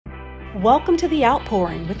Welcome to the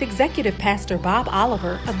Outpouring with Executive Pastor Bob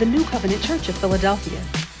Oliver of the New Covenant Church of Philadelphia.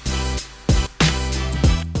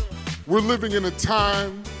 We're living in a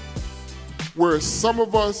time where some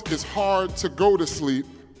of us it's hard to go to sleep,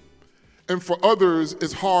 and for others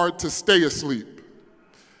it's hard to stay asleep.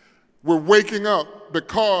 We're waking up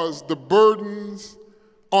because the burdens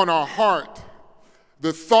on our heart,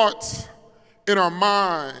 the thoughts in our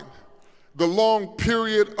mind, the long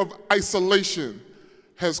period of isolation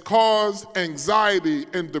has caused anxiety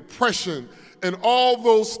and depression and all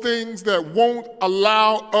those things that won't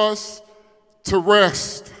allow us to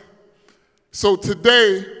rest. So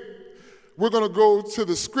today, we're going to go to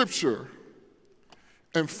the scripture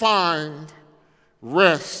and find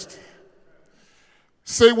rest.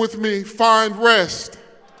 Say with me, find rest.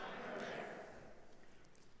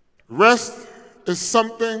 Rest is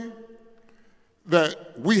something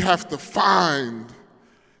that we have to find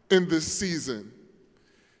in this season.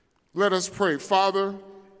 Let us pray. Father,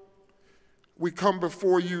 we come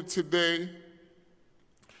before you today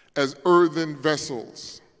as earthen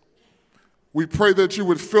vessels. We pray that you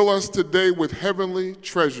would fill us today with heavenly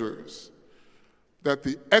treasures, that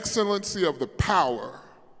the excellency of the power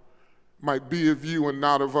might be of you and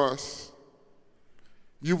not of us.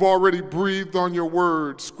 You've already breathed on your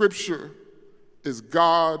word. Scripture is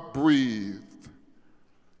God-breathed.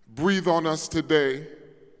 Breathe on us today.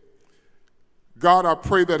 God, I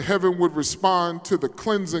pray that heaven would respond to the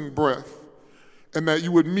cleansing breath and that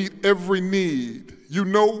you would meet every need. You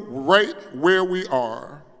know right where we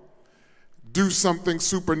are. Do something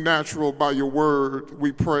supernatural by your word,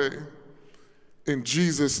 we pray. In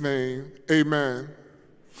Jesus' name, amen.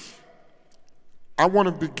 I want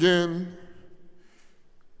to begin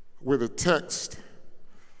with a text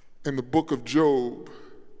in the book of Job.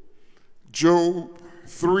 Job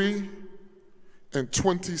 3 and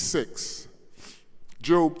 26.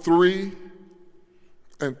 Job 3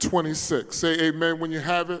 and 26. Say amen when you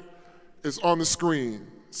have it. It's on the screen,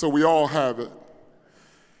 so we all have it.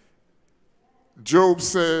 Job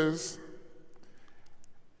says,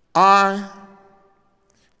 I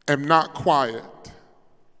am not quiet.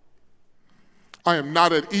 I am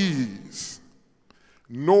not at ease,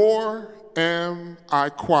 nor am I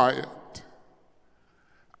quiet.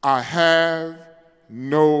 I have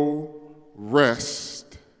no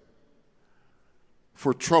rest,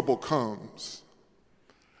 for trouble comes.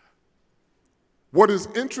 What is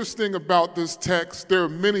interesting about this text, there are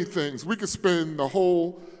many things. We could spend the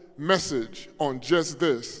whole message on just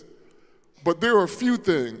this, but there are a few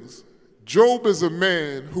things. Job is a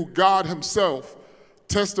man who God himself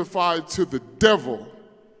testified to the devil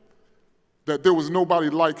that there was nobody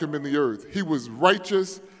like him in the earth. He was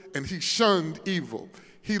righteous and he shunned evil.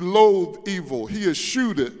 He loathed evil. He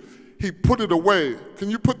eschewed it. He put it away. Can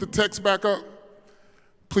you put the text back up?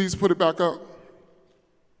 Please put it back up.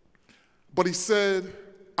 But he said,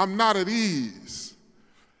 I'm not at ease.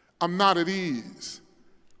 I'm not at ease,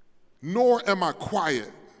 nor am I quiet.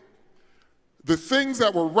 The things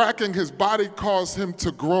that were racking his body caused him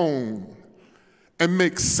to groan and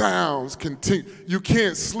make sounds. You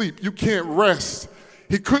can't sleep. You can't rest.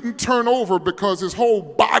 He couldn't turn over because his whole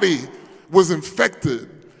body was infected.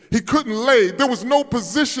 He couldn't lay. There was no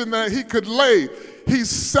position that he could lay. He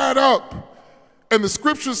sat up. And the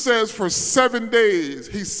scripture says for 7 days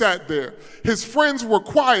he sat there. His friends were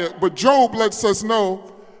quiet, but Job lets us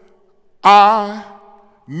know,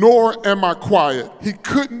 nor am I quiet. He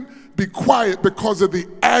couldn't be quiet because of the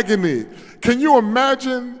agony. Can you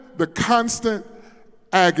imagine the constant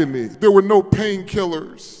agony? There were no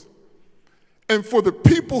painkillers. And for the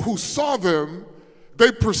people who saw them,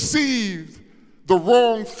 they perceived the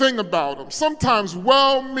wrong thing about them. Sometimes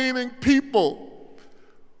well-meaning people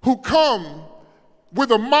who come with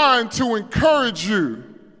a mind to encourage you,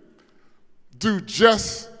 do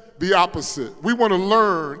just the opposite. We want to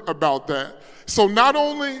learn about that. So not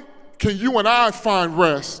only can you and I find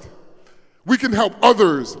rest, we can help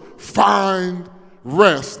others find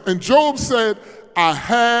rest. And Job said, I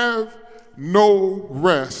have no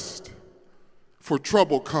rest, for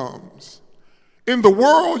trouble comes. In the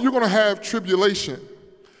world, you're going to have tribulation.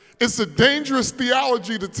 It's a dangerous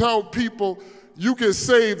theology to tell people you get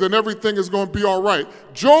saved and everything is going to be all right.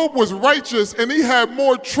 Job was righteous and he had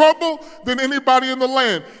more trouble than anybody in the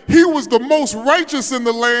land. He was the most righteous in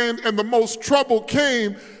the land and the most trouble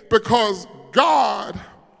came because God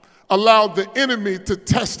allowed the enemy to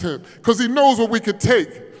test him because he knows what we could take.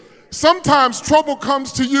 Sometimes trouble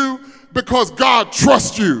comes to you because God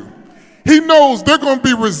trusts you. He knows they're going to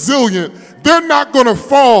be resilient. They're not going to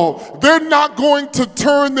fall. They're not going to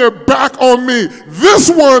turn their back on me. This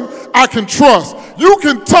one I can trust. You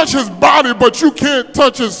can touch his body, but you can't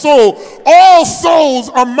touch his soul. All souls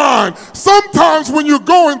are mine. Sometimes when you're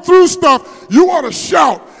going through stuff, you ought to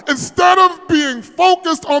shout. Instead of being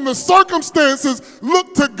focused on the circumstances,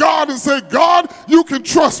 look to God and say, God, you can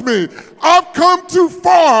trust me. I've come too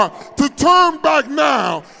far to turn back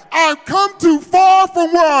now. I've come too far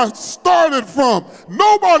from where I started from.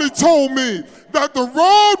 Nobody told me that the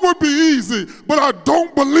road would be easy, but I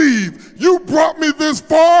don't believe you brought me this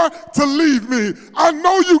far to leave me. I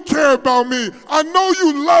know you care about me. I know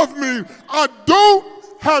you love me. I don't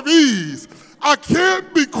have ease. I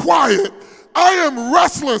can't be quiet. I am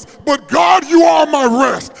restless, but God, you are my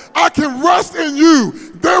rest. I can rest in you.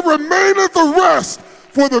 There remaineth a rest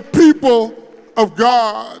for the people of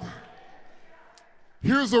God.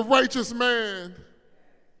 Here's a righteous man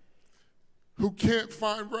who can't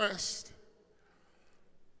find rest.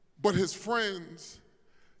 But his friends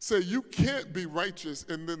say, you can't be righteous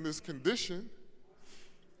and in this condition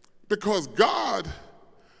because God,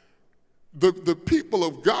 the people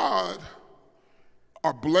of God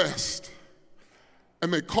are blessed.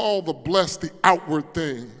 And they call the blessed the outward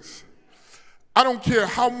things. I don't care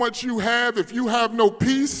how much you have. If you have no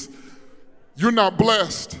peace, you're not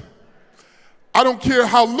blessed. I don't care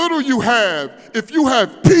how little you have. If you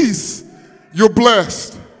have peace, you're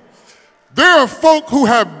blessed. There are folk who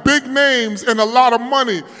have big names and a lot of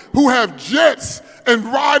money, who have jets and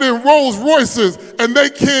ride in Rolls Royces, and they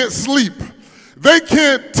can't sleep. They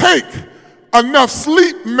can't take enough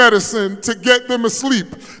sleep medicine to get them asleep.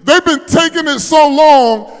 They've been taking it so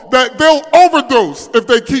long that they'll overdose if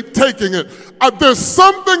they keep taking it. There's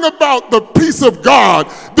something about the peace of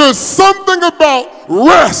God. There's something about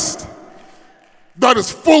rest that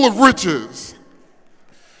is full of riches.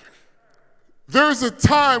 There's a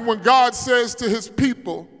time when God says to his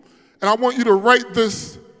people, and I want you to write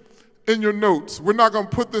this in your notes. We're not going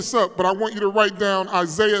to put this up, but I want you to write down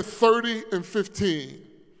Isaiah 30 and 15.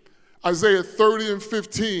 Isaiah 30 and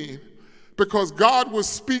 15, because God was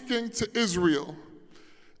speaking to Israel,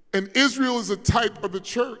 and Israel is a type of the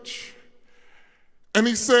church. And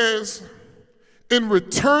he says, in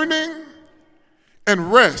returning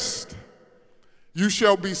and rest, you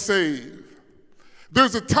shall be saved.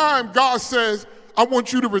 There's a time God says, I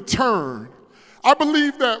want you to return. I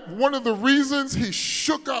believe that one of the reasons he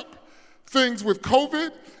shook up things with COVID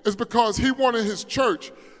is because he wanted his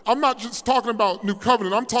church. I'm not just talking about New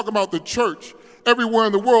Covenant, I'm talking about the church everywhere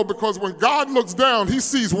in the world, because when God looks down, he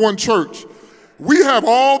sees one church. We have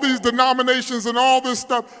all these denominations and all this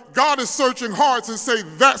stuff. God is searching hearts and say,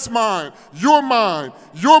 that's mine, you're mine,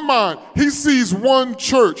 you're mine. He sees one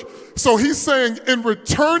church. So he's saying, in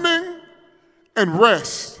returning and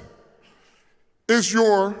rest is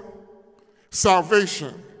your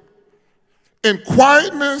salvation. In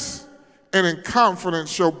quietness and in confidence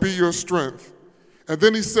shall be your strength. And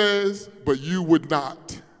then he says, but you would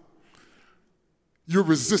not. You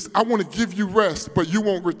resist. I want to give you rest, but you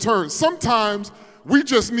won't return. Sometimes we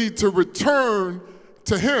just need to return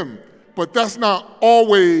to him, but that's not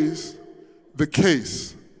always the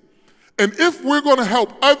case. And if we're going to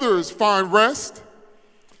help others find rest,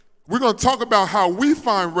 we're going to talk about how we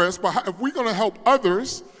find rest, but if we're going to help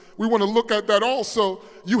others, we want to look at that also.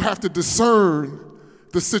 You have to discern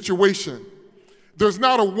the situation. There's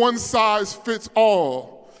not a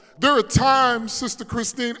one-size-fits-all. There are times, Sister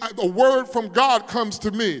Christine, a word from God comes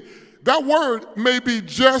to me. That word may be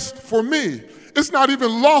just for me. It's not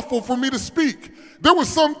even lawful for me to speak. There were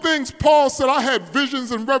some things Paul said, I had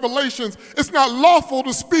visions and revelations. It's not lawful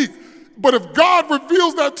to speak. But if God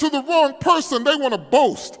reveals that to the wrong person, they want to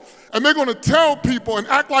boast. And they're going to tell people and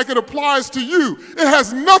act like it applies to you. It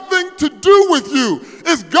has nothing to do with you.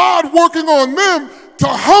 It's God working on them to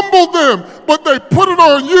humble them, but they put it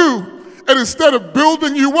on you, and instead of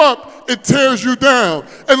building you up, it tears you down.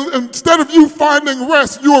 And instead of you finding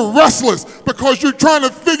rest, you're restless because you're trying to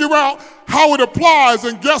figure out how it applies,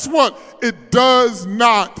 and guess what? It does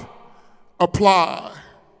not apply.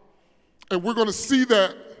 And we're going to see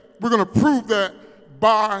that, we're going to prove that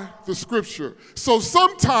by the scripture. So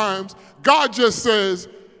sometimes God just says,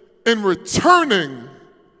 in returning,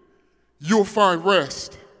 you'll find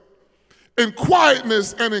rest. In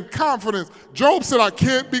quietness and in confidence. Job said, I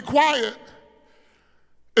can't be quiet.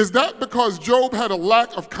 Is that because Job had a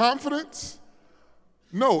lack of confidence?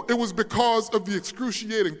 No, it was because of the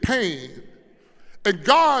excruciating pain. And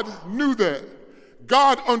God knew that.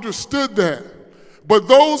 God understood that. But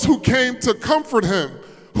those who came to comfort him,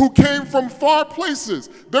 who came from far places,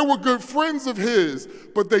 they were good friends of his,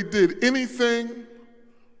 but they did anything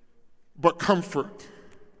but comfort.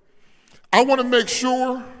 I want to make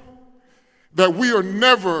sure that we are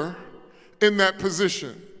never in that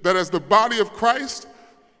position. that as the body of Christ,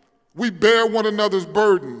 we bear one another's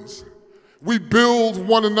burdens. We build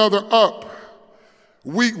one another up.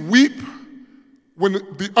 We weep when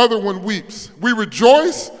the other one weeps. We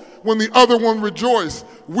rejoice when the other one rejoices.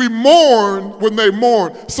 We mourn when they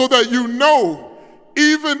mourn, so that you know,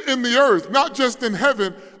 even in the earth, not just in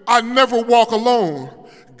heaven, I never walk alone.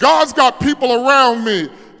 God's got people around me.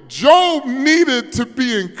 Job needed to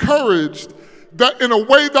be encouraged that in a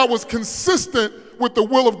way that was consistent with the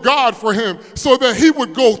will of God for him, so that he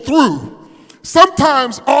would go through.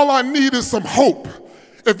 Sometimes all I need is some hope.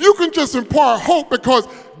 If you can just impart hope, because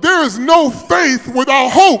there is no faith without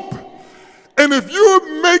hope. And if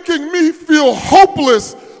you're making me feel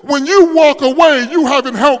hopeless when you walk away, you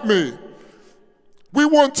haven't helped me. We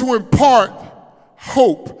want to impart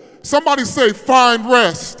hope. Somebody say, find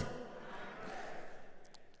rest.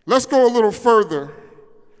 Let's go a little further.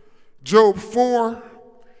 Job 4,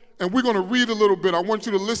 and we're going to read a little bit. I want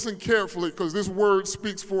you to listen carefully, because this word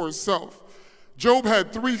speaks for itself. Job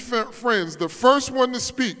had 3 friends. The first one to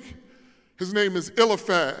speak, his name is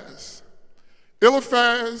Eliphaz.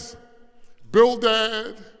 Eliphaz,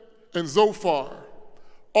 Bildad, and Zophar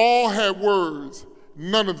all had words,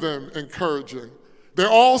 none of them encouraging. They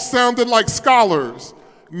all sounded like scholars.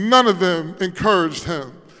 None of them encouraged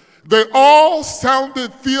him. They all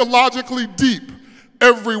sounded theologically deep.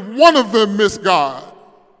 Every one of them missed God.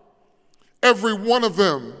 Every one of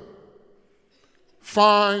them.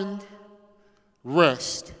 Find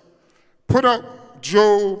rest. Put up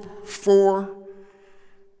Job 4,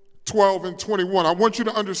 12 and 21. I want you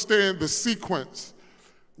to understand the sequence.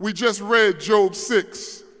 We just read Job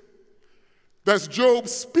 6. That's Job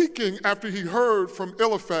speaking after he heard from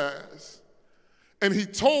Eliphaz. And he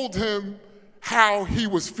told him how he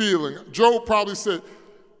was feeling. Job probably said,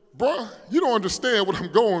 bruh, you don't understand what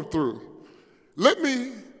I'm going through. Let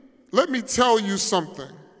me tell you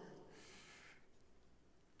something.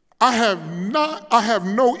 I have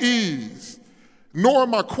no ease, nor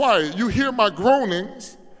am I quiet. You hear my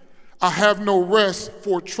groanings. I have no rest,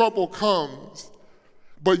 for trouble comes.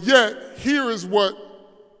 But yet, here is what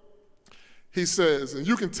he says, and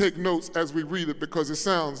you can take notes as we read it, because it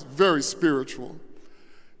sounds very spiritual.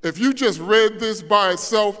 If you just read this by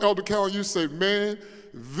itself, Elder Callan, you say, man,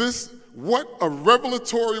 what a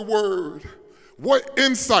revelatory word. What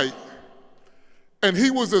insight. And he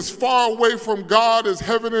was as far away from God as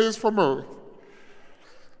heaven is from earth.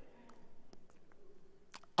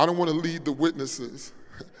 I don't want to lead the witnesses,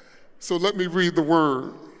 so let me read the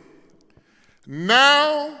word.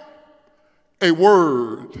 Now a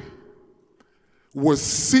word was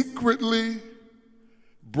secretly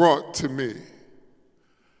brought to me.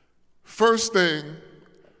 First thing,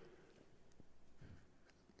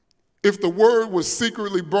 if the word was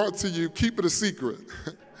secretly brought to you, keep it a secret.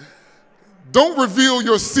 Don't reveal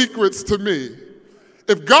your secrets to me.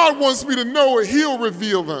 If God wants me to know it, he'll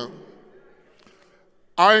reveal them.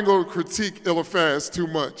 I ain't going to critique Eliphaz too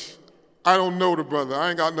much. I don't know the brother. I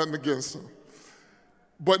ain't got nothing against him.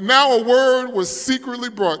 But now a word was secretly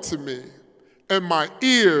brought to me, and my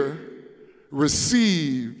ear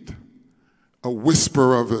received a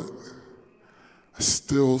whisper of it. A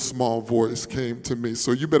still small voice came to me.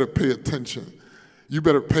 So you better pay attention. You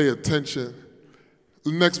better pay attention.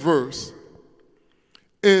 The next verse.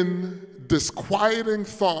 In disquieting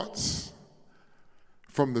thoughts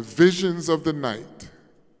from the visions of the night,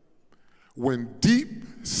 when deep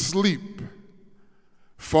sleep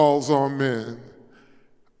falls on men.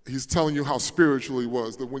 He's telling you how spiritual he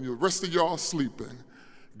was, that when the rest of y'all are sleeping,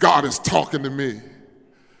 God is talking to me.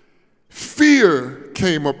 Fear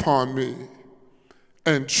came upon me,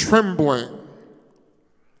 and trembling,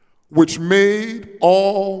 which made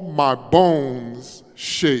all my bones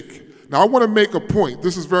shake. Now I want to make a point.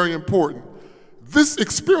 This is very important. This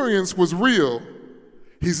experience was real.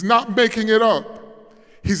 He's not making it up.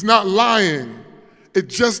 He's not lying. It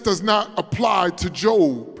just does not apply to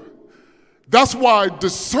Job. That's why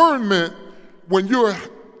discernment, when you're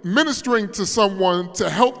ministering to someone to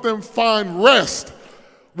help them find rest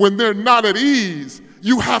when they're not at ease,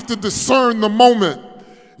 you have to discern the moment.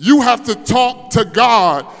 You have to talk to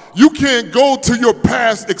God. You can't go to your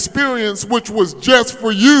past experience, which was just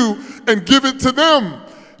for you, and give it to them.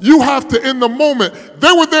 You have to, in the moment.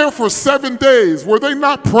 They were there for 7 days. Were they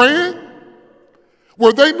not praying?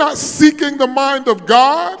 Were they not seeking the mind of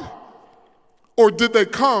God? Or did they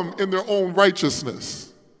come in their own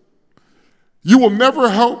righteousness? You will never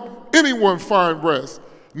help anyone find rest,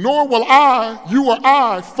 nor will you or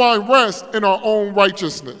I find rest in our own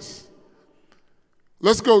righteousness.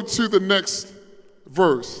 Let's go to the next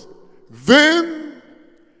verse. Then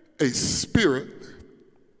a spirit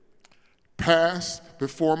passed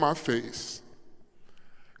before my face.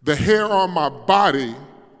 The hair on my body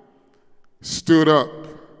stood up.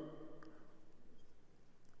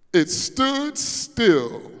 It stood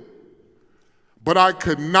still, but I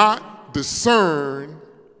could not discern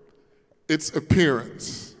its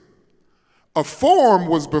appearance. A form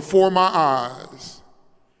was before my eyes.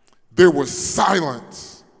 There was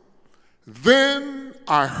silence. Then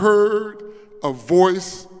I heard a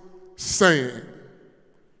voice saying,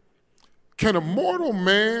 can a mortal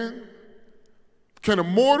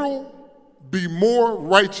be more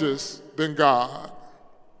righteous than God?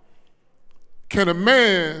 Can a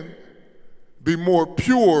man be more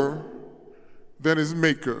pure than his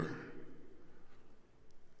maker?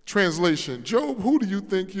 Translation, Job, who do you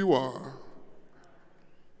think you are?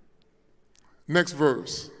 Next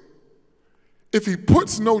verse. If he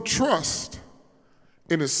puts no trust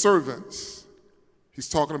in his servants, he's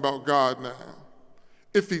talking about God now.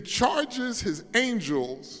 If he charges his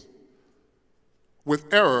angels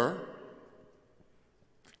with error,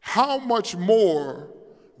 how much more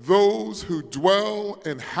those who dwell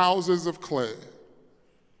in houses of clay,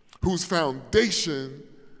 whose foundation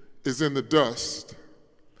is in the dust,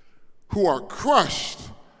 who are crushed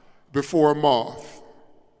before a moth.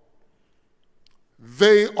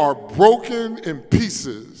 They are broken in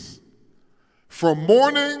pieces. From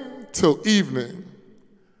morning till evening,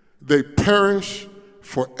 they perish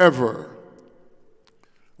forever,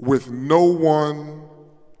 with no one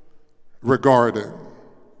regarding.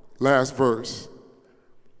 Last verse.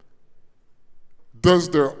 Does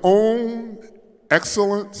their own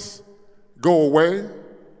excellence go away?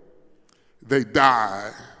 They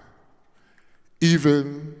die,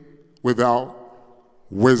 even without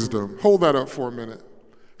wisdom. Hold that up for a minute.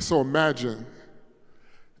 So imagine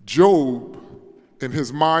Job, in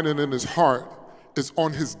his mind and in his heart, is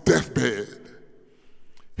on his deathbed.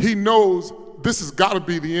 He knows this has got to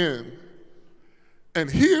be the end. And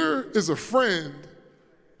here is a friend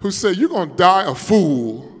who said, you're going to die a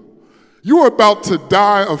fool. You're about to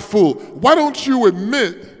die a fool. Why don't you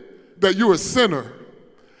admit that you're a sinner?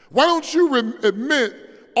 Why don't you admit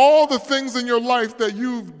all the things in your life that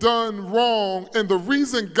you've done wrong and the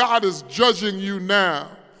reason God is judging you now?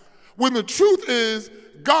 When the truth is,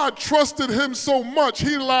 God trusted him so much,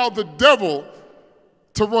 he allowed the devil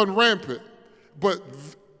to run rampant. But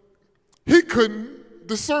he couldn't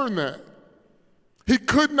discern that. He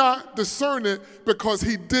could not discern it because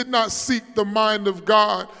he did not seek the mind of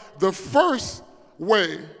God. The first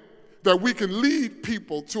way that we can lead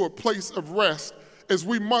people to a place of rest is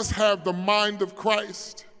we must have the mind of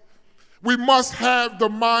Christ. We must have the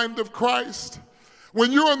mind of Christ.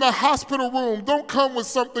 When you're in the hospital room, don't come with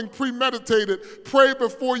something premeditated. Pray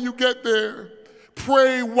before you get there.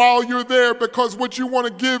 Pray while you're there, because what you want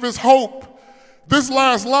to give is hope. This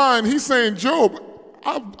last line, he's saying, Job,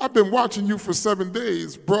 I've been watching you for 7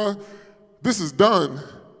 days, bruh. This is done.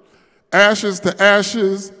 Ashes to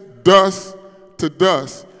ashes, dust to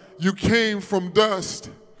dust. You came from dust.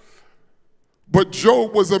 But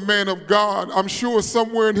Job was a man of God. I'm sure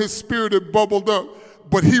somewhere in his spirit it bubbled up.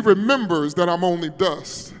 But he remembers that I'm only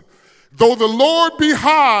dust. Though the Lord be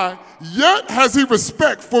high, yet has he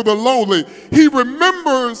respect for the lowly. He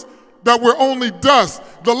remembers that we're only dust.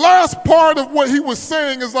 The last part of what he was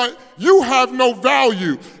saying is like, you have no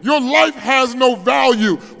value. Your life has no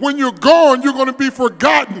value. When you're gone, you're going to be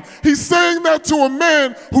forgotten. He's saying that to a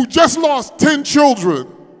man who just lost 10 children,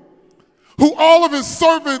 who all of his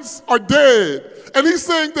servants are dead. And he's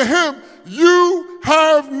saying to him, you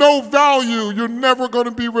have no value. You're never going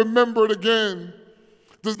to be remembered again.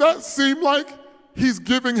 Does that seem like he's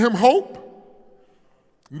giving him hope?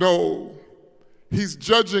 No. He's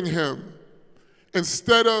judging him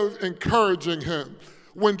instead of encouraging him.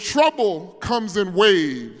 When trouble comes in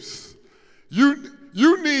waves,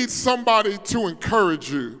 you need somebody to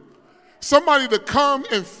encourage you, somebody to come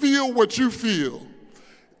and feel what you feel.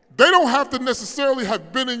 They don't have to necessarily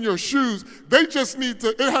have been in your shoes. They just need to,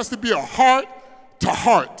 it has to be a heart to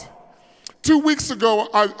heart. 2 weeks ago,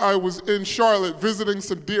 I was in Charlotte visiting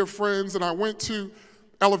some dear friends, and I went to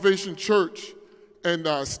Elevation Church. And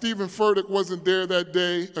Stephen Furtick wasn't there that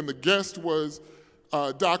day, and the guest was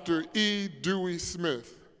Dr. E. Dewey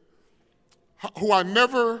Smith, who I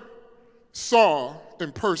never saw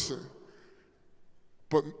in person.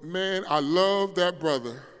 But man, I love that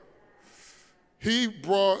brother. He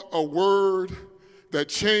brought a word that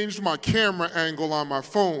changed my camera angle on my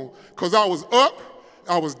phone, because I was up,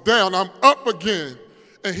 I was down, I'm up again.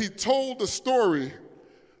 And he told the story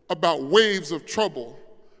about waves of trouble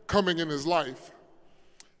coming in his life.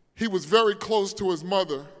 He was very close to his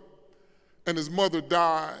mother, and his mother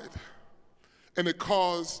died, and it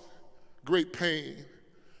caused great pain.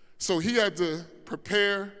 So he had to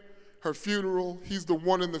prepare her funeral. He's the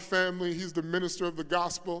one in the family. He's the minister of the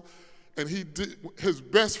gospel. And his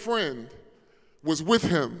best friend was with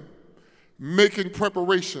him making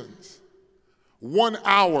preparations. 1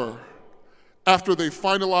 hour after they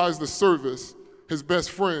finalized the service, his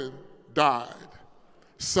best friend died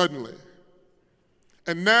suddenly.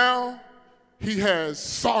 And now he has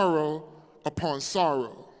sorrow upon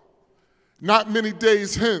sorrow. Not many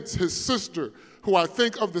days hence, his sister, who I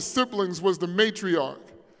think of the siblings was the matriarch,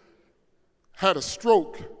 had a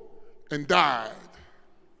stroke and died.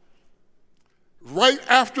 Right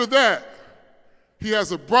after that, he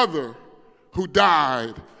has a brother who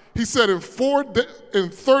died. He said in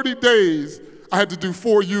 30 days, I had to do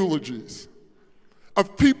 4 eulogies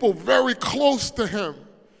of people very close to him.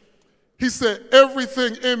 He said,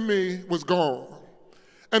 everything in me was gone.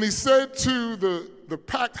 And he said to the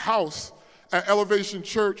packed house at Elevation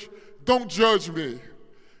Church, don't judge me.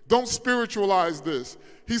 Don't spiritualize this.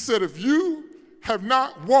 He said, if you have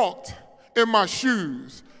not walked in my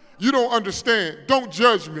shoes, you don't understand. Don't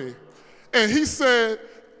judge me. And he said,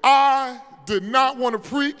 I did not want to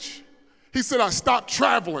preach. He said, I stopped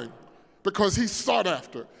traveling because he's sought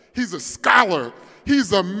after. He's a scholar.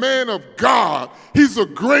 He's a man of God. He's a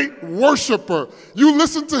great worshiper. You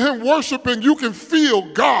listen to him worshiping, you can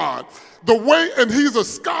feel God. And he's a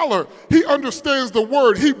scholar. He understands the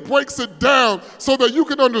word. He breaks it down so that you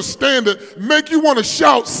can understand it, make you want to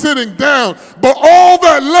shout sitting down. But all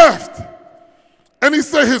that left, and he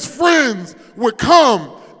said his friends would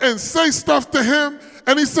come and say stuff to him,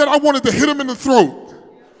 and he said, I wanted to hit him in the throat.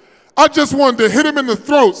 I just wanted to hit him in the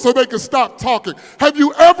throat so they could stop talking. Have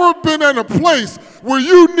you ever been in a place where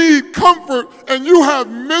you need comfort and you have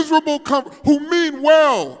miserable comfort who mean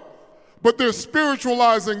well, but they're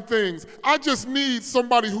spiritualizing things? I just need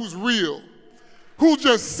somebody who's real, who'll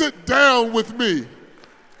just sit down with me,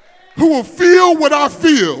 who will feel what I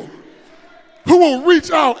feel, who will reach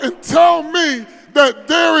out and tell me that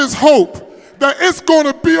there is hope, that it's going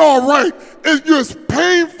to be all right. It's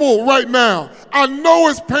painful right now. I know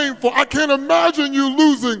it's painful. I can't imagine you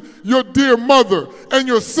losing your dear mother and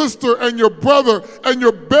your sister and your brother and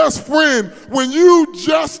your best friend when you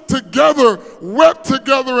just together wept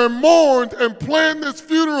together and mourned and planned this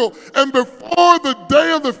funeral, and before the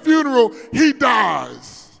day of the funeral, he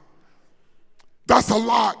dies. That's a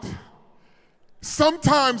lot.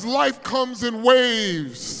 Sometimes life comes in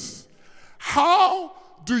waves. How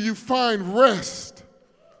do you find rest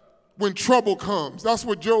when trouble comes? That's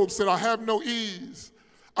what Job said, I have no ease.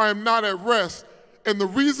 I am not at rest. And the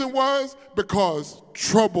reason was because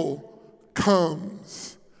trouble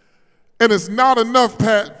comes. And it's not enough,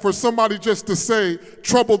 Pat, for somebody just to say,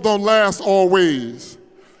 trouble don't last always.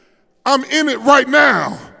 I'm in it right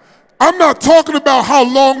now. I'm not talking about how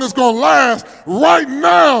long it's going to last. Right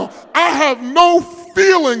now, I have no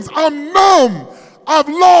feelings. I'm numb. I've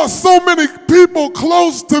lost so many people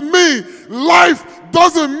close to me. Life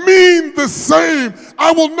doesn't mean the same.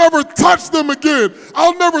 I will never touch them again.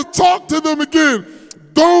 I'll never talk to them again.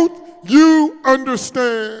 Don't you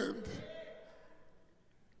understand?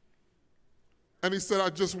 And he said, I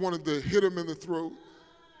just wanted to hit him in the throat.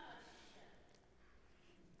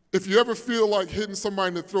 If you ever feel like hitting somebody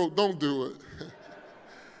in the throat, don't do it.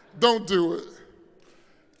 Don't do it.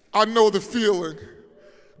 I know the feeling,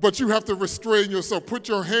 but you have to restrain yourself. Put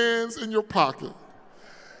your hands in your pocket.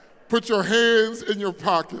 Put your hands in your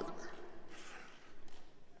pocket.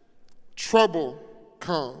 Trouble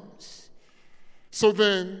comes. So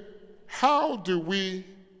then, how do we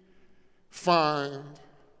find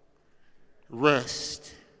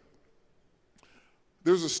rest?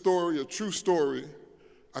 There's a story, a true story.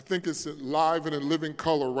 I think it's live and in living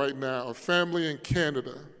color right now. A family in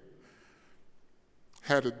Canada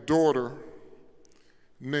had a daughter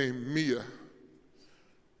named Mia.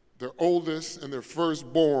 Their oldest and their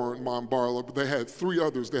firstborn, Mom Barlow, but they had 3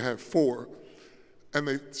 others, they had 4.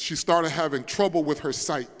 And she started having trouble with her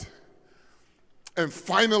sight. And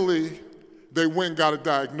finally, they went and got a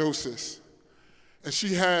diagnosis. And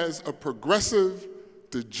she has a progressive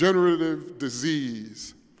degenerative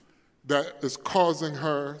disease that is causing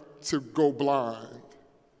her to go blind.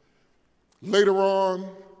 Later on,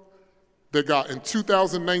 in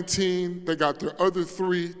 2019, they got their other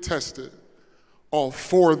 3 tested. All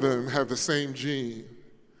 4 of them have the same gene.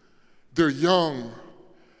 They're young.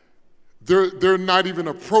 They're not even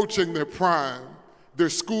approaching their prime. They're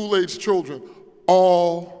school-age children,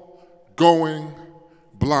 all going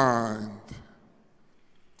blind.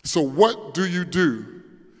 So what do you do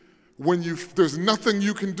when there's nothing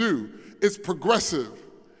you can do? It's progressive.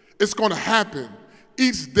 It's going to happen.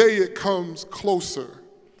 Each day it comes closer.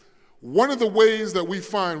 One of the ways that we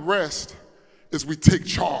find rest is we take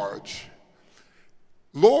charge.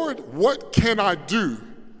 Lord, what can I do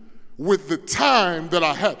with the time that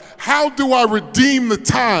I have? How do I redeem the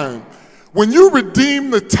time? When you redeem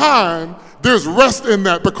the time, there's rest in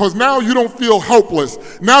that, because now you don't feel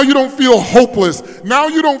helpless. Now you don't feel hopeless. Now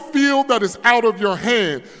you don't feel that it's out of your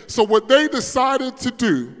hand. So what they decided to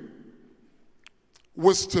do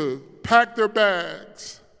was to pack their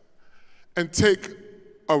bags and take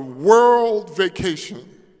a world vacation.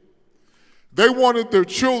 They wanted their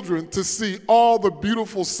children to see all the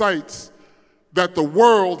beautiful sights that the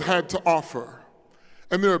world had to offer.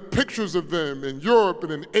 And there are pictures of them in Europe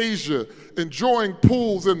and in Asia enjoying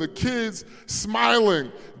pools and the kids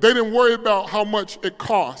smiling. They didn't worry about how much it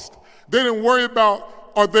cost. They didn't worry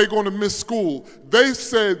about, are they going to miss school? They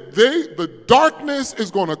said the darkness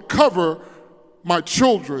is going to cover my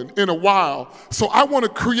children in a while. So I want to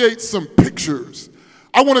create some pictures.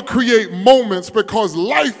 I want to create moments, because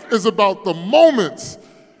life is about the moments.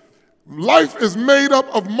 Life is made up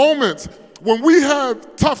of moments. When we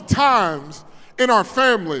have tough times in our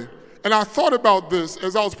family, and I thought about this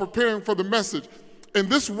as I was preparing for the message, and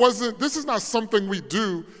this is not something we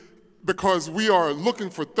do because we are looking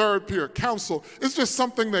for therapy or counsel. It's just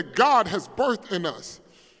something that God has birthed in us.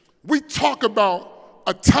 We talk about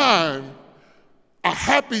a time, a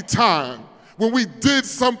happy time, when we did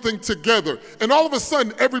something together, and all of a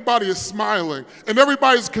sudden everybody is smiling and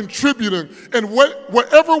everybody's contributing, and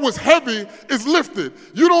whatever was heavy is lifted.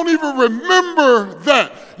 You don't even remember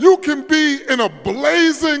that. You can be in a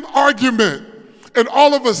blazing argument and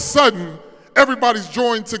all of a sudden everybody's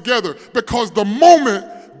joined together because the moment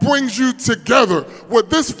brings you together.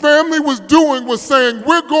 What this family was doing was saying,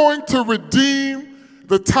 we're going to redeem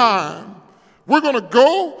the time. We're going to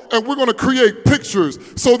go and we're going to create pictures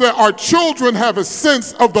so that our children have a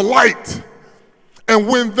sense of the light. And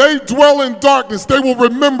when they dwell in darkness, they will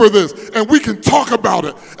remember this, and we can talk about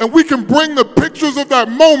it. And we can bring the pictures of that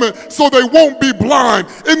moment so they won't be blind.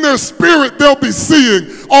 In their spirit, they'll be seeing.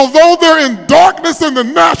 Although they're in darkness in the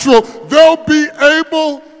natural, they'll be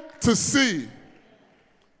able to see.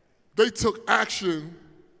 They took action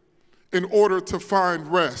in order to find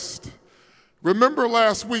rest. Remember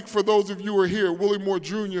last week, for those of you who are here, Willie Moore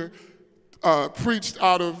Jr. Preached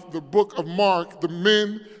out of the book of Mark, the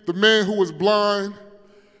man who was blind,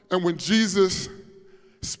 and when Jesus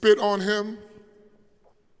spit on him,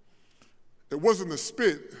 it wasn't the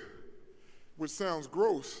spit, which sounds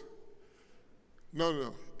gross.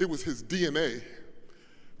 No, it was his DNA.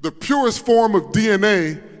 The purest form of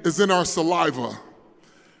DNA is in our saliva.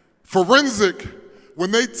 Forensic,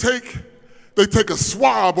 when they take a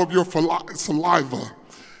swab of your saliva.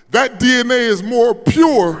 That DNA is more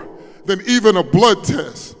pure than even a blood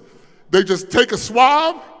test. They just take a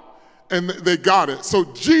swab and they got it. So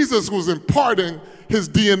Jesus was imparting his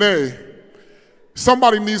DNA.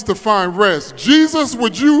 Somebody needs to find rest. Jesus,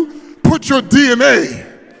 would you put your DNA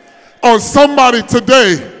on somebody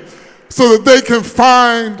today so that they can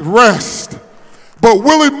find rest? But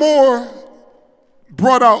Willie Moore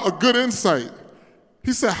brought out a good insight.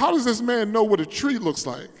 He said, how does this man know what a tree looks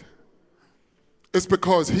like? It's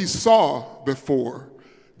because he saw before.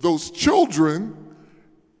 Those children,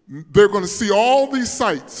 they're going to see all these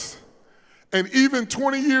sights. And even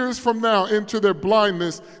 20 years from now into their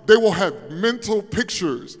blindness, they will have mental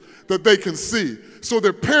pictures that they can see. So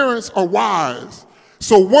their parents are wise.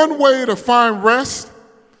 So one way to find rest,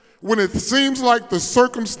 when it seems like the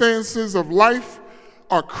circumstances of life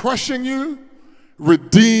are crushing you,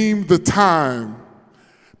 redeem the time.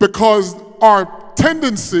 Because our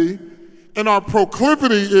tendency and our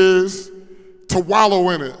proclivity is to wallow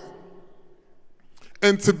in it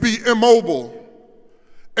and to be immobile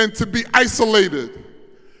and to be isolated.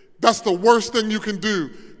 That's the worst thing you can do.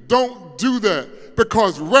 Don't do that,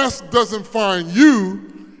 because rest doesn't find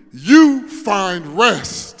you, you find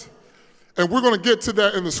rest. And we're going to get to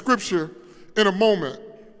that in the scripture in a moment.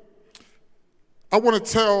 I want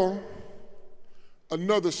to tell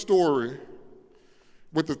another story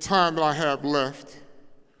with the time that I have left,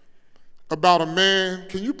 about a man.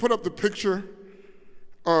 Can you put up the picture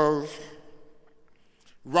of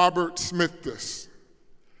Robert Smithis?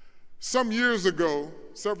 Some years ago,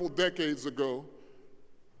 several decades ago,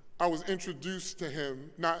 I was introduced to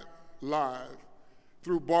him, not live,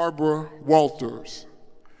 through Barbara Walters.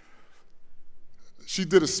 She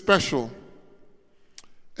did a special,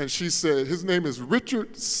 and she said, his name is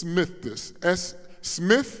Richard Smithis,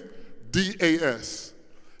 Smith, D-A-S.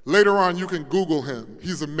 Later on, you can Google him.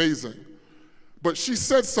 He's amazing. But she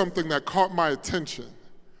said something that caught my attention.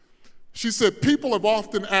 She said, people have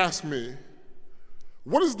often asked me,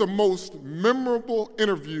 what is the most memorable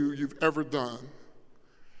interview you've ever done?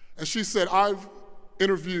 And she said, I've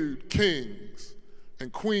interviewed kings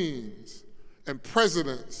and queens and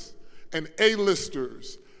presidents and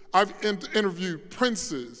A-listers. I've interviewed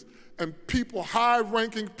princes and people,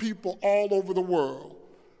 high-ranking people all over the world.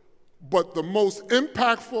 But the most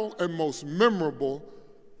impactful and most memorable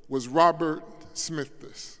was Robert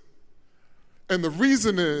Smithers. And the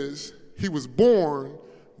reason is he was born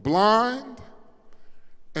blind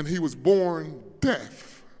and he was born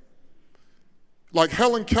deaf. Like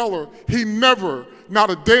Helen Keller, he never, not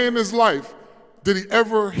a day in his life, did he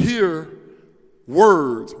ever hear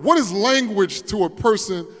words. What is language to a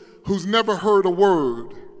person who's never heard a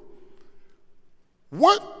word?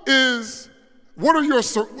 What is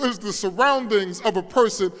the surroundings of a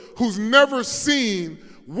person who's never seen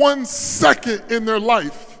 1 second in their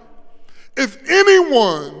life? If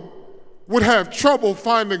anyone would have trouble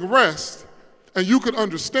finding rest, and you could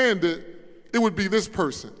understand it, it would be this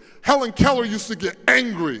person. Helen Keller used to get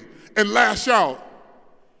angry and lash out.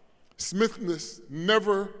 Smithers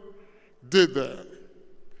never did that.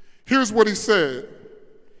 Here's what he said.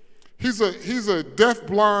 He's a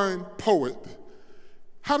deaf-blind poet.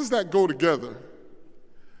 How does that go together?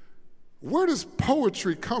 Where does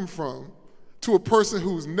poetry come from to a person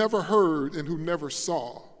who's never heard and who never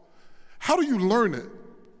saw? How do you learn it?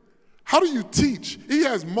 How do you teach? He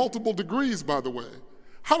has multiple degrees, by the way.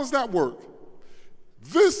 How does that work?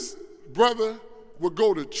 This brother would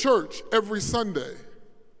go to church every Sunday.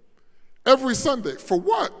 Every Sunday. For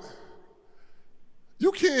what?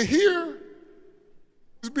 You can't hear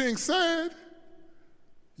what's being said.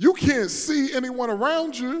 You can't see anyone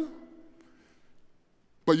around you.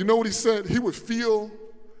 But you know what he said? He would feel,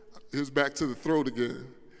 here's back to the throat again.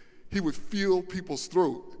 He would feel people's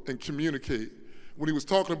throat and communicate. When he was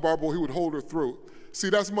talking to Barbara, he would hold her throat. See,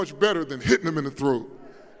 that's much better than hitting him in the throat.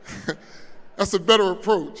 That's a better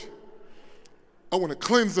approach. I want to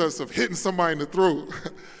cleanse us of hitting somebody in the throat.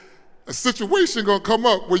 A situation gonna come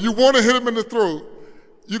up where you want to hit him in the throat,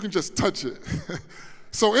 you can just touch it.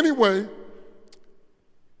 So anyway,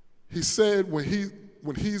 he said when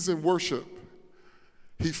he's in worship,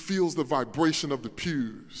 he feels the vibration of the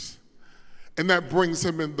pews, and that brings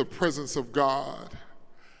him in the presence of God.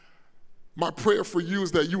 My prayer for you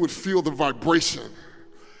is that you would feel the vibration,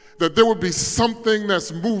 that there would be something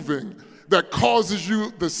that's moving that causes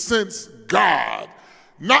you to sense God,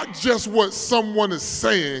 not just what someone is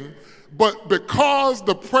saying, but because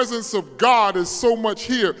the presence of God is so much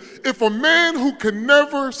here. If a man who can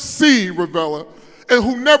never see, Ravella, and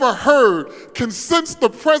who never heard can sense the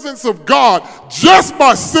presence of God just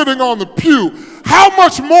by sitting on the pew, how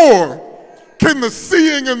much more can the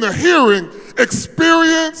seeing and the hearing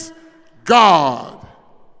experience God?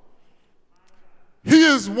 He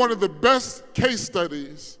is one of the best case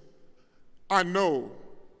studies I know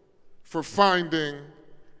for finding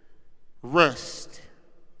rest.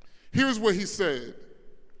 Here's what he said.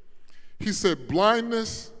 He said,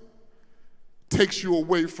 blindness takes you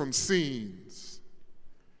away from scenes,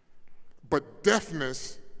 but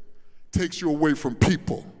deafness takes you away from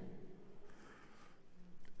people.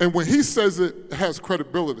 And when he says it, it has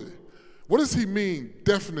credibility. What does he mean,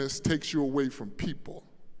 deafness takes you away from people?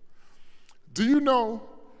 Do you know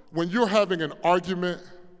when you're having an argument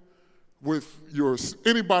with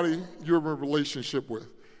anybody you're in a relationship with,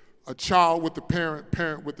 a child with the parent,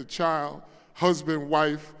 parent with the child, husband,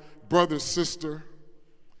 wife, brother, sister,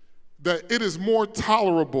 that it is more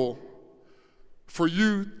tolerable for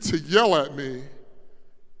you to yell at me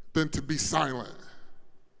than to be silent,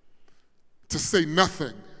 to say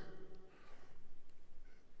nothing.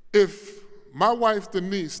 If my wife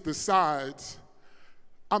Denise decides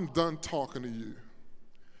I'm done talking to you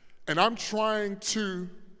and I'm trying to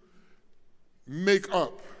make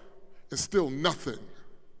up and still nothing,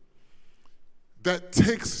 that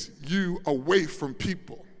takes you away from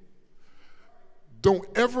people. Don't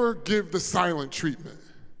ever give the silent treatment.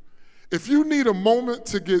 If you need a moment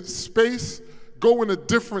to get space, go in a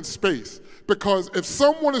different space. Because if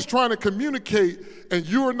someone is trying to communicate and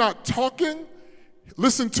you're not talking,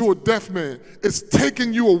 listen to a deaf man. It's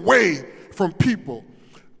taking you away from people.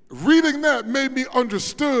 Reading that made me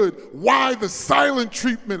understood why the silent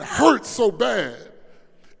treatment hurts so bad.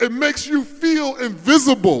 It makes you feel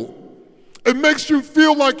invisible. It makes you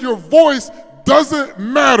feel like your voice doesn't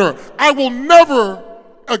matter. I will never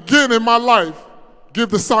again in my life give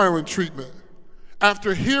the silent treatment.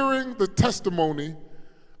 After hearing the testimony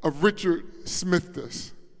of Richard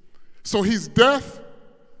Smithers. So he's deaf,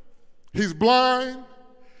 he's blind,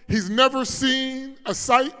 he's never seen a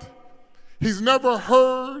sight, he's never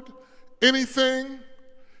heard anything.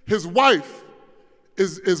 His wife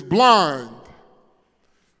is blind.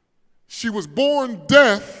 She was born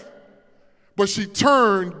deaf, but she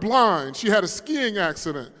turned blind. She had a skiing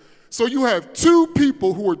accident. So you have two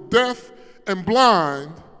people who are deaf and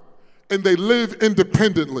blind, and they live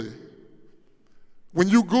independently. When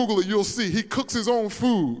you Google it, you'll see he cooks his own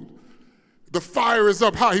food. The fire is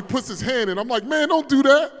up high. He puts his hand in. I'm like, man, don't do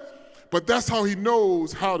that. But that's how he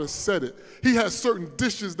knows how to set it. He has certain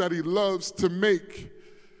dishes that he loves to make.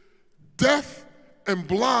 Deaf and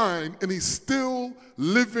blind, and he's still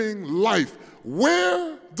living life.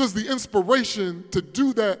 Where does the inspiration to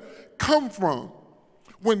do that come from?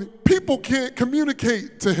 When people can't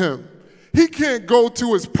communicate to him, he can't go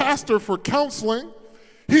to his pastor for counseling.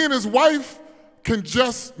 He and his wife can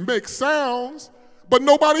just make sounds, but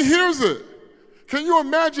nobody hears it. Can you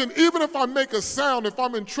imagine, even if I make a sound, if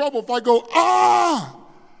I'm in trouble, if I go, ah,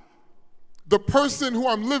 the person who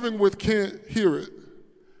I'm living with can't hear it.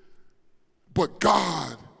 But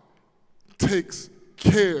God takes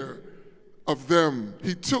care of them.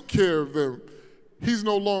 He took care of them. He's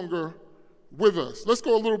no longer with us. Let's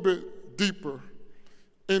go a little bit deeper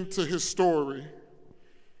into his story.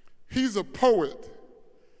 He's a poet,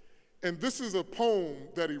 and this is a poem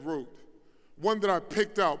that he wrote, one that I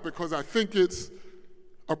picked out because I think it's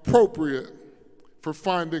appropriate for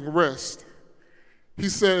finding rest. He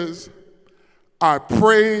says, I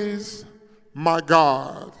praise my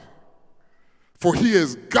God, for he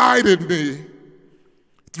has guided me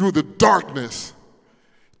through the darkness,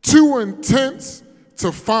 too intense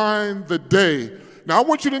to find the day. Now I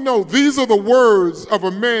want you to know these are the words of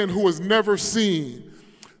a man who has never seen,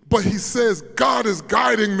 but he says, God is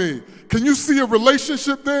guiding me. Can you see a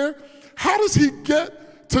relationship there? How does he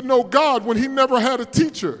get to know God when he never had a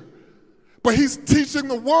teacher? But he's teaching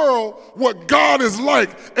the world what God is like,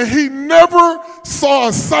 and he never saw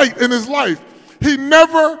a sight in his life. He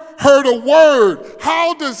never heard a word.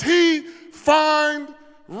 How does he find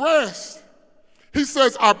rest? He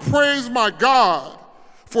says, I praise my God,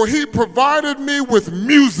 for he provided me with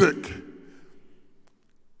music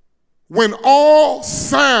when all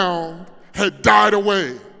sound had died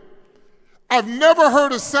away. I've never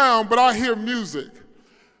heard a sound, but I hear music.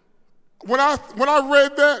 When I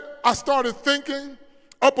read that, I started thinking,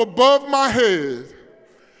 up above my head,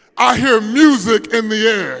 I hear music in the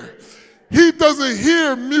air. He doesn't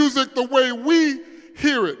hear music the way we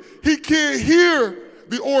hear it. He can't hear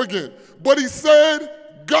the organ, but he said,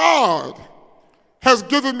 God has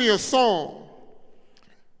given me a song.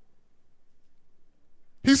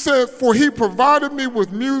 He said, for he provided me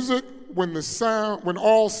with music when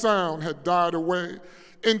all sound had died away.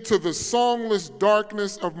 Into the songless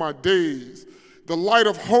darkness of my days, the light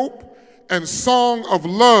of hope and song of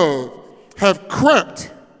love have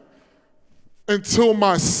crept until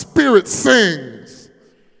my spirit sings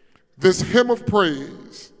this hymn of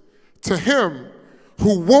praise to him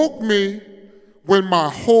who woke me when my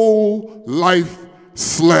whole life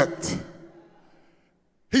slept.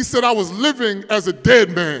 He said I was living as a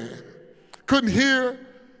dead man, couldn't hear,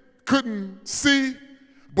 couldn't see,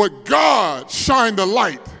 but God shined a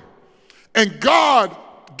light, and God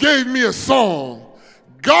gave me a song.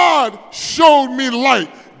 God showed me light.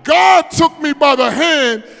 God took me by the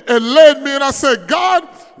hand and led me, and I said, God,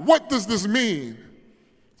 what does this mean?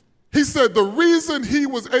 He said the reason he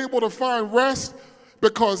was able to find rest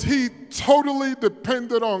because he totally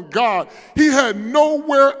depended on God. He had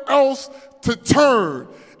nowhere else to turn.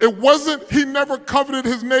 It wasn't, he never coveted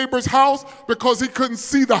his neighbor's house because he couldn't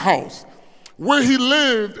see the house. Where he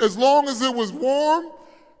lived, as long as it was warm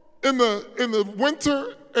in the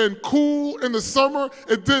winter and cool in the summer,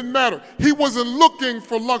 it didn't matter. He wasn't looking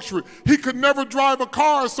for luxury. He could never drive a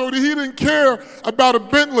car, so he didn't care about a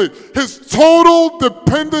Bentley. His total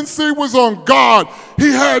dependency was on God.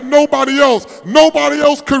 He had nobody else. Nobody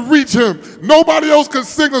else could reach him. Nobody else could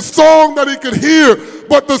sing a song that he could hear.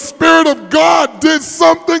 But the Spirit of God did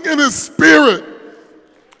something in his spirit.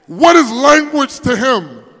 What is language to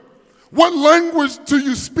him? What language do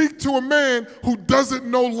you speak to a man who doesn't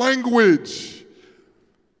know language?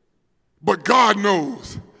 But God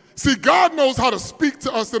knows. See, God knows how to speak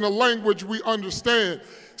to us in a language we understand.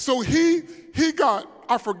 So he got,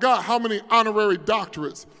 I forgot how many honorary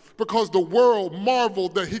doctorates because the world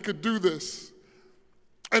marveled that he could do this.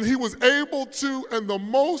 And he was able to, and the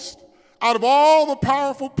most, out of all the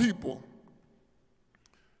powerful people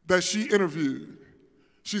that she interviewed,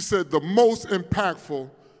 she said the most impactful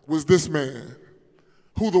was this man,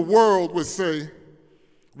 who the world would say,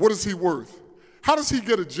 what is he worth? How does he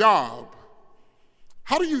get a job?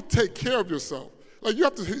 How do you take care of yourself? Like, you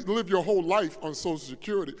have to live your whole life on Social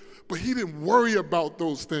Security, but he didn't worry about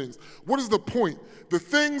those things. What is the point? The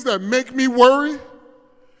things that make me worry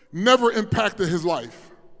never impacted his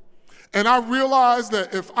life. And I realized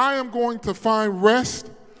that if I am going to find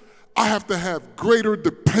rest, I have to have greater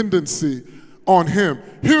dependency on him.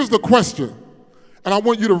 Here's the question, and I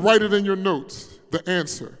want you to write it in your notes, the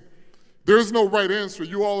answer. There is no right answer.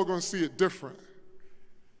 You all are going to see it different.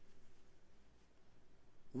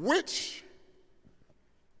 Which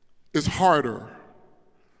is harder,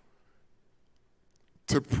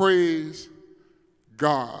 to praise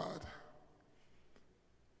God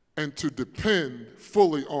and to depend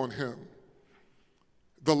fully on him?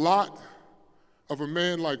 The lot of a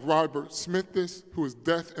man like Robert Smithis, who is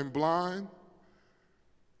deaf and blind,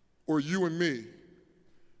 or you and me,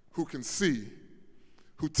 who can see,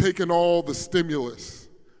 who take in all the stimulus,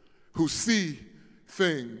 who see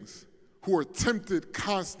things, who are tempted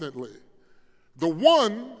constantly. The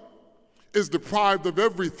one is deprived of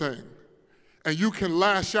everything, and you can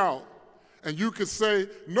lash out, and you can say,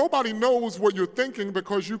 nobody knows what you're thinking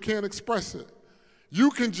because you can't express it.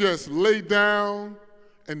 You can just lay down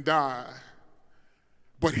and die.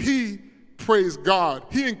 But he praised God.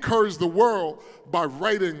 He encouraged the world by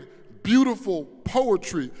writing beautiful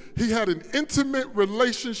poetry. He had an intimate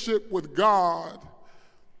relationship with God.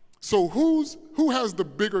 So who has the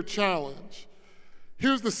bigger challenge?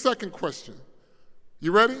 Here's the second question.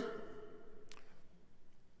 You ready?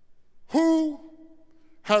 Who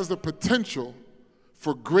has the potential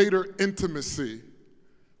for greater intimacy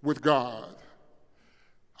with God?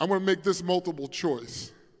 I'm going to make this multiple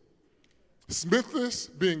choice. Smithis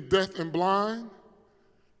being deaf and blind,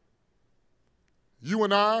 you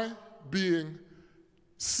and I being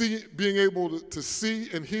able to see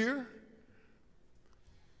and hear,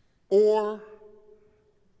 or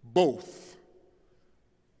both?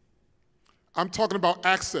 I'm talking about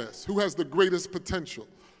access. Who has the greatest potential?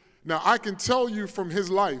 Now, I can tell you from his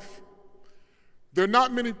life, there are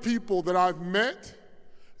not many people that I've met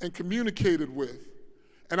and communicated with,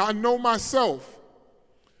 and I know myself,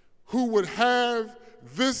 who would have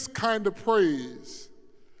this kind of praise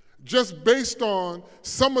just based on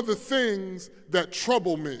some of the things that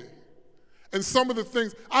trouble me. And some of the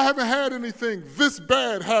things, I haven't had anything this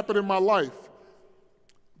bad happen in my life,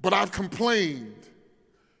 but I've complained.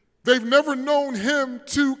 They've never known him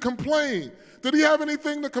to complain. Did he have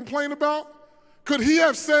anything to complain about? Could he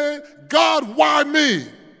have said, God, why me?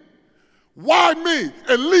 Why me?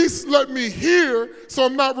 At least let me hear so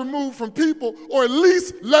I'm not removed from people, or at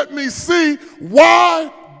least let me see,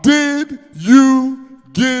 why did you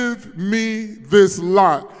give me this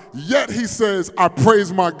lot? Yet he says, I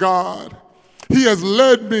praise my God. He has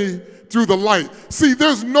led me through the light. See,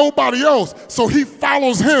 there's nobody else, so he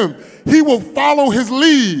follows him. He will follow his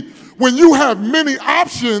lead. When you have many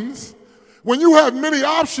options, you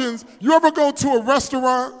ever go to a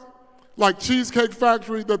restaurant like Cheesecake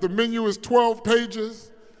Factory that the menu is 12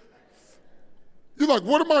 pages? You're like,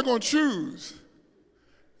 what am I going to choose?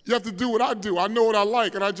 You have to do what I do. I know what I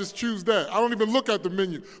like, and I just choose that. I don't even look at the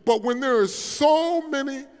menu. But when there are so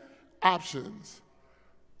many options,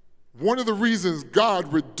 one of the reasons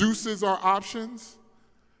God reduces our options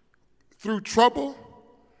through trouble,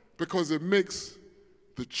 because it makes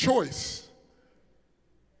the choice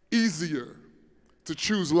easier to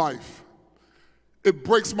choose life. It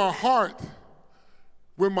breaks my heart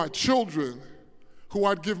when my children, who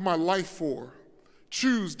I'd give my life for,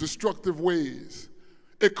 choose destructive ways.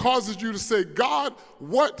 It causes you to say, God,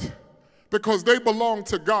 what? Because they belong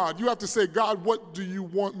to God. You have to say, God, what do you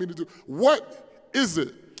want me to do? What is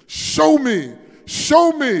it? Show me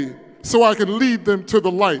so I can lead them to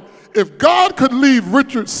the light. If God could lead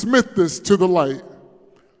Richard Smithis to the light,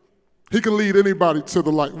 he can lead anybody to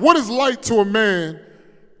the light. What is light to a man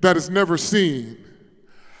that is never seen?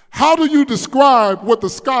 How do you describe what the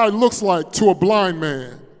sky looks like to a blind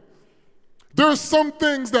man? There are some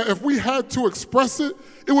things that if we had to express it,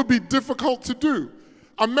 it would be difficult to do.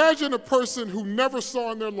 Imagine a person who never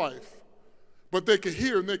saw in their life, but they could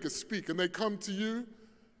hear and they could speak, and they come to you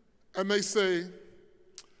and they say,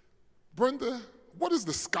 Brenda, what is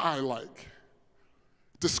the sky like?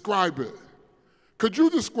 Describe it. Could you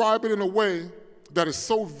describe it in a way that is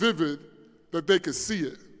so vivid that they could see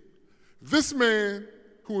it? This man,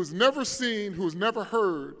 who has never seen, who has never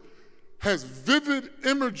heard, has vivid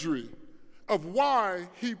imagery of why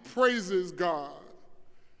he praises God.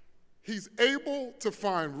 He's able to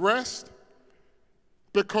find rest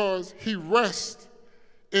because he rests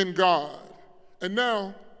in God. And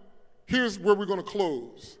now, here's where we're going to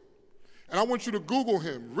close. And I want you to Google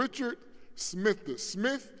him, Richard Smithis,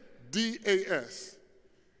 Smith, D-A-S,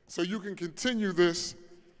 so you can continue this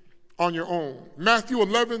on your own. Matthew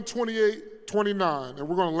 11, 28, 29, and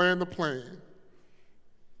we're going to land the plane.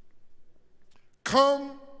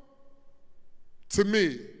 Come to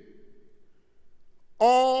me,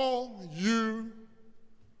 all you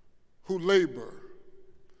who labor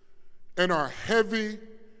and are heavy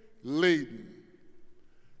laden,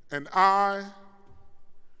 and I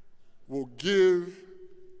will give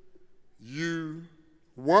you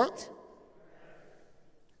what?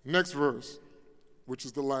 Next verse, which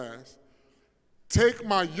is the last. Take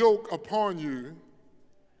my yoke upon you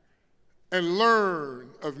and learn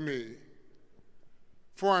of me,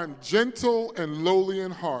 for I am gentle and lowly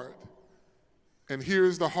in heart. And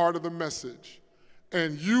here's the heart of the message.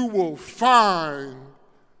 And you will find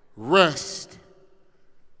rest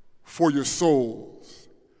for your souls.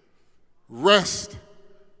 Rest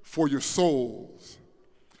for your souls.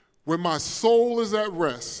 When my soul is at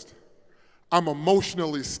rest, I'm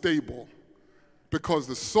emotionally stable because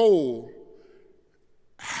the soul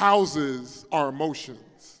houses our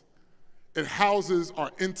emotions. It houses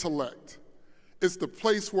our intellect. It's the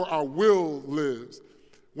place where our will lives.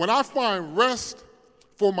 When I find rest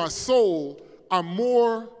for my soul, I'm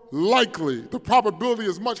more likely, the probability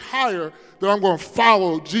is much higher that I'm going to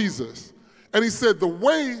follow Jesus. And he said the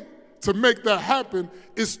way to make that happen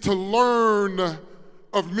is to learn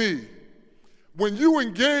of me. When you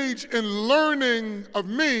engage in learning of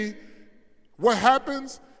me, what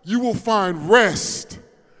happens? You will find rest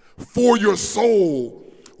for your soul.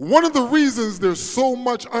 One of the reasons there's so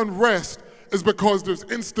much unrest is because there's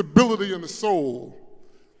instability in the soul.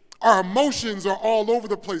 Our emotions are all over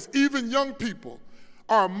the place. Even young people,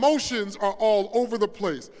 our emotions are all over the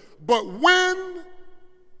place. But when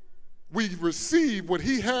we receive what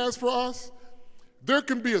he has for us, there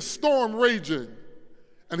can be a storm raging,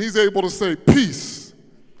 and he's able to say, peace,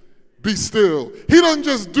 be still. He doesn't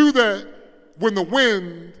just do that when the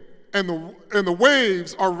wind and the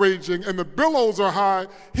waves are raging and the billows are high.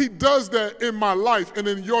 He does that in my life and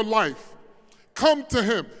in your life. Come to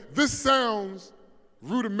him. This sounds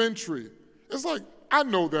rudimentary. It's like, I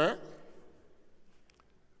know that.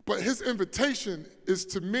 But his invitation is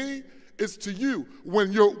to me, it's to you.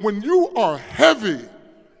 When you are heavy,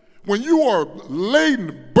 when you are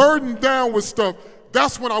laden, burdened down with stuff,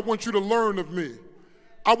 that's when I want you to learn of me.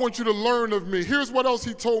 I want you to learn of me. Here's what else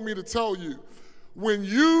he told me to tell you. When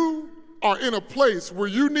you are in a place where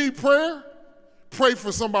you need prayer, pray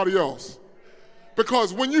for somebody else.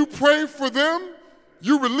 Because when you pray for them,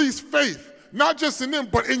 you release faith. Not just in them,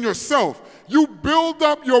 but in yourself. You build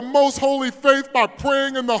up your most holy faith by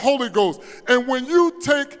praying in the Holy Ghost. And when you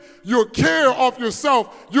take your care off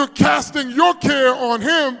yourself, you're casting your care on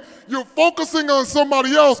him, you're focusing on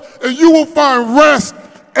somebody else, and you will find rest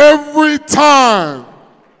every time.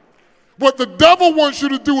 What the devil wants you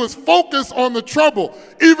to do is focus on the trouble.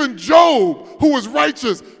 Even Job, who was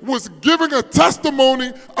righteous, was giving a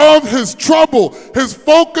testimony of his trouble. His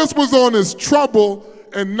focus was on his trouble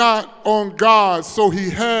and not on God, so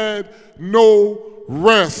he had no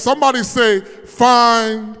rest. Somebody say,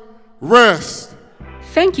 find rest.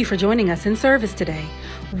 Thank you for joining us in service today.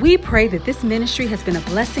 We pray that this ministry has been a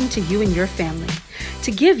blessing to you and your family.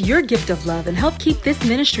 To give your gift of love and help keep this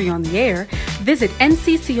ministry on the air, visit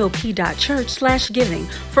nccop.church/giving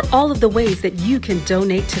for all of the ways that you can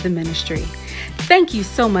donate to the ministry. Thank you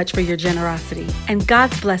so much for your generosity and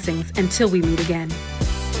God's blessings until we meet again.